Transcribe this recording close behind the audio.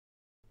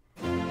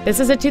This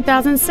is a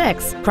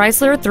 2006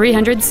 Chrysler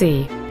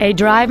 300C, a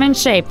drive and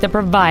shape that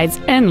provides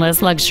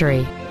endless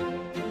luxury.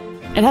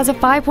 It has a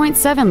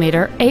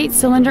 5.7-liter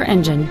 8-cylinder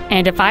engine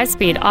and a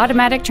 5-speed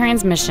automatic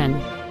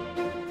transmission.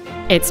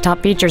 Its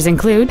top features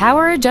include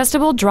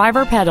power-adjustable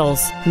driver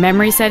pedals,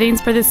 memory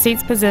settings for the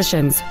seat's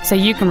positions so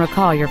you can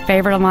recall your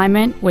favorite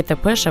alignment with the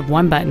push of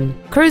one button,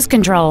 cruise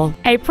control,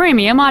 a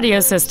premium audio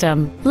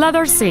system,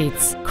 leather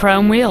seats,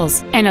 chrome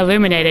wheels, an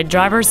illuminated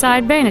driver's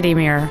side vanity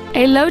mirror,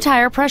 a low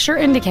tire pressure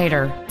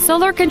indicator,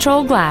 solar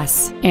control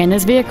glass, and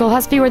this vehicle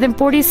has fewer than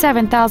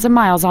 47,000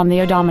 miles on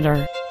the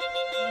odometer.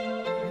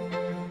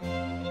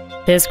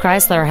 This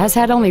Chrysler has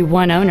had only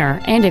one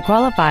owner and it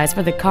qualifies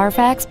for the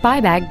Carfax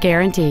buyback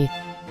guarantee.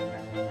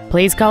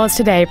 Please call us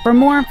today for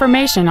more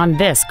information on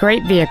this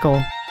great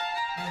vehicle.